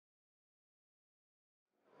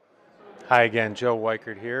Hi again, Joe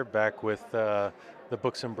Weichert here, back with the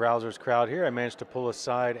Books and Browsers crowd here. I managed to pull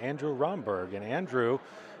aside Andrew Rhomberg, and Andrew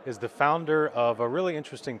is the founder of a really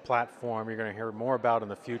interesting platform you're going to hear more about in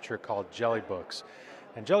the future called Jelly Books.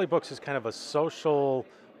 And Jelly Books is kind of a social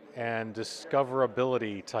and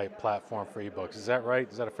discoverability type platform for ebooks. Is that right?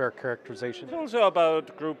 Is that a fair characterization? It's also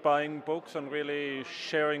about group buying books and really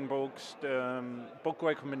sharing books, book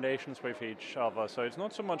recommendations with each other. So it's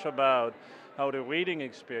not so much about how the reading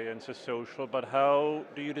experience is social, but how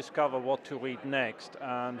do you discover what to read next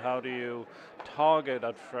and how do you target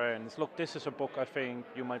at friends. Look, this is a book I think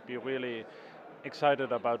you might be really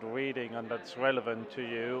excited about reading and that's relevant to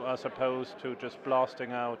you as opposed to just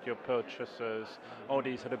blasting out your purchases. Oh,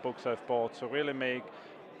 these are the books I've bought. So really make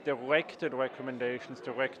directed recommendations,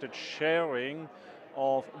 directed sharing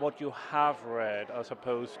of what you have read as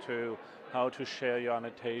opposed to how to share your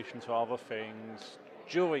annotations or other things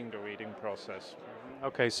during the reading process.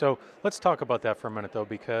 Okay, so let's talk about that for a minute though,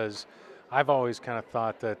 because I've always kind of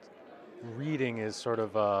thought that reading is sort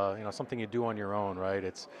of something you do on your own, right?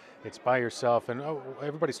 It's by yourself, and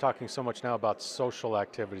everybody's talking so much now about social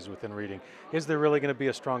activities within reading. Is there really going to be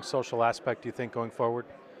a strong social aspect, do you think, going forward?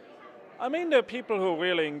 I mean, there are people who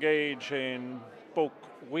really engage in book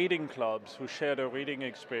reading clubs who share their reading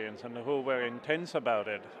experience and who are very intense about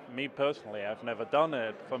it. Me personally, I've never done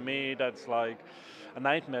it. For me, that's like a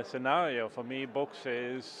nightmare scenario. For me, books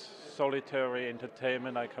is solitary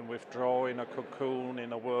entertainment. I can withdraw in a cocoon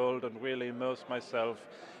in a world and really immerse myself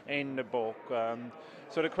in the book.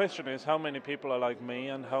 So the question is how many people are like me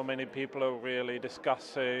and how many people are really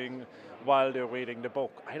discussing while they're reading the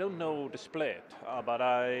book. I don't know the split, but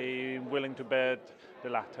I'm willing to bet the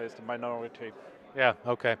latter is the minority. Yeah,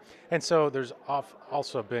 okay. And so there's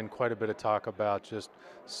also been quite a bit of talk about just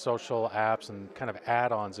social apps and kind of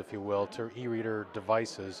add-ons, if you will, to e-reader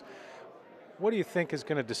devices. What do you think is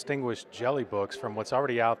going to distinguish Jelly Books from what's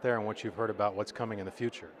already out there and what you've heard about what's coming in the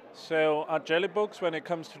future? So at Jelly Books, when it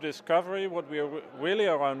comes to discovery, what we are really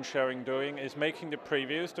around sharing doing is making the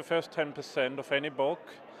previews, the first 10% of any book,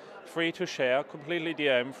 free to share, completely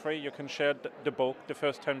DM free. You can share the book, the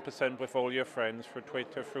first 10% with all your friends through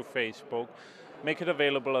Twitter, through Facebook. Make it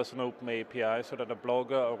available as an open API so that a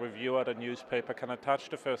blogger or reviewer at a newspaper can attach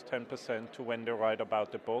the first 10% to when they write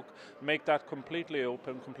about the book. Make that completely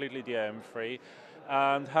open, completely DM free,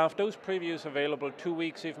 and have those previews available 2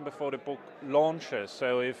 weeks even before the book launches.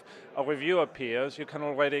 So if a review appears, you can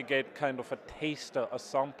already get kind of a taster, a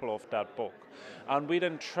sample of that book. And we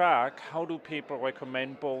then track how do people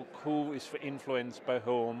recommend book, who is influenced by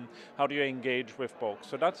whom, how do you engage with books.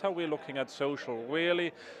 So that's how we're looking at social,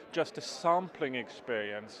 really just a sampling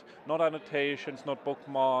experience, not annotations, not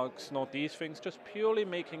bookmarks, not these things, just purely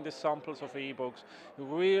making the samples of ebooks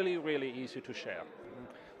really, really easy to share.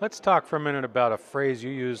 Let's talk for a minute about a phrase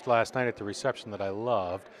you used last night at the reception that I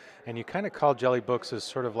loved, and you kind of called Jelly Books as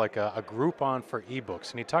sort of like a Groupon for ebooks.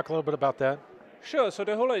 Can you talk a little bit about that? Sure, so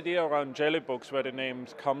the whole idea around jelly books, where the name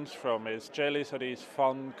comes from, is jellies are these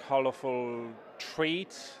fun, colorful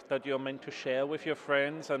treats that you're meant to share with your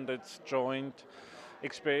friends, and it's joint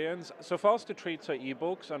experience. So for us, the treats are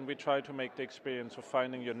ebooks, and we try to make the experience of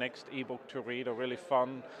finding your next ebook to read a really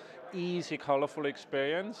fun, easy, colorful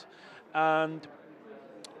experience, and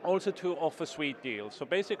also to offer sweet deals. So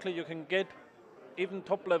basically, you can get even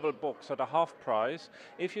top-level books at a half price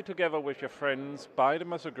if you together with your friends buy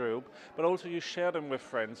them as a group, but also you share them with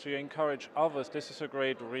friends, so you encourage others, this is a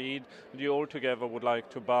great read that you all together would like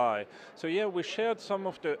to buy. So yeah, we shared some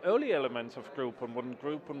of the early elements of Groupon, when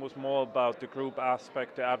Groupon was more about the group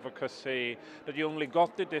aspect, the advocacy, that you only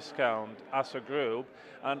got the discount as a group,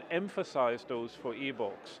 and emphasized those for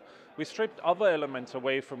ebooks. We stripped other elements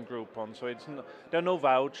away from Groupon, so there are no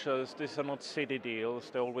vouchers, these are not city deals,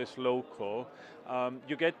 they're always local.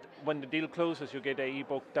 You get, when the deal closes, you get an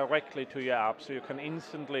ebook directly to your app, so you can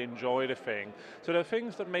instantly enjoy the thing. So there are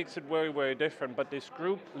things that makes it very, very different, but this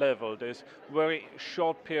group level, this very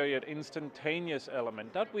short period, instantaneous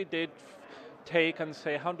element, that we did take and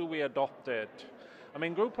say, how do we adopt it? I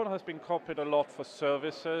mean, Groupon has been copied a lot for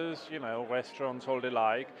services, restaurants, all the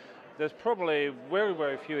like. There's probably very,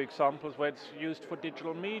 very few examples where it's used for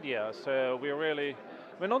digital media. So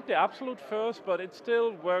we're not the absolute first, but it's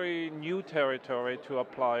still very new territory to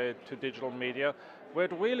apply it to digital media, where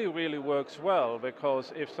it really, really works well,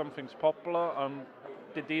 because if something's popular and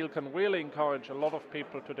the deal can really encourage a lot of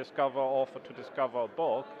people to discover, offer to discover a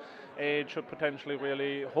book, it should potentially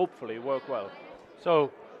really, hopefully, work well. So,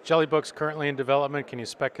 Jelly Books currently in development. Can you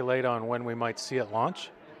speculate on when we might see it launch?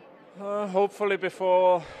 Hopefully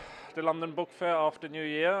before the London Book Fair after New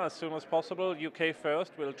Year, as soon as possible. UK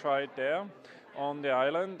first, we'll try it there. on the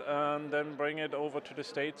island and then bring it over to the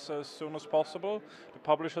States as soon as possible. The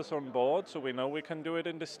publisher's on board, so we know we can do it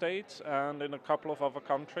in the States and in a couple of other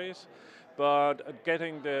countries. But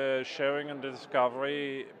getting the sharing and the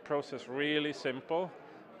discovery process really simple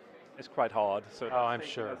is quite hard. So Oh, I'm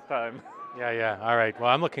taking sure. us time. Yeah, yeah. All right. Well,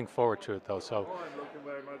 I'm looking forward to it, though. So, Oh, I'm looking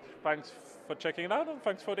very much. Thanks for checking it out and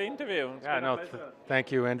thanks for the interview. It's yeah, been a no, pleasure.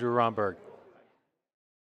 thank you, Andrew Rhomberg.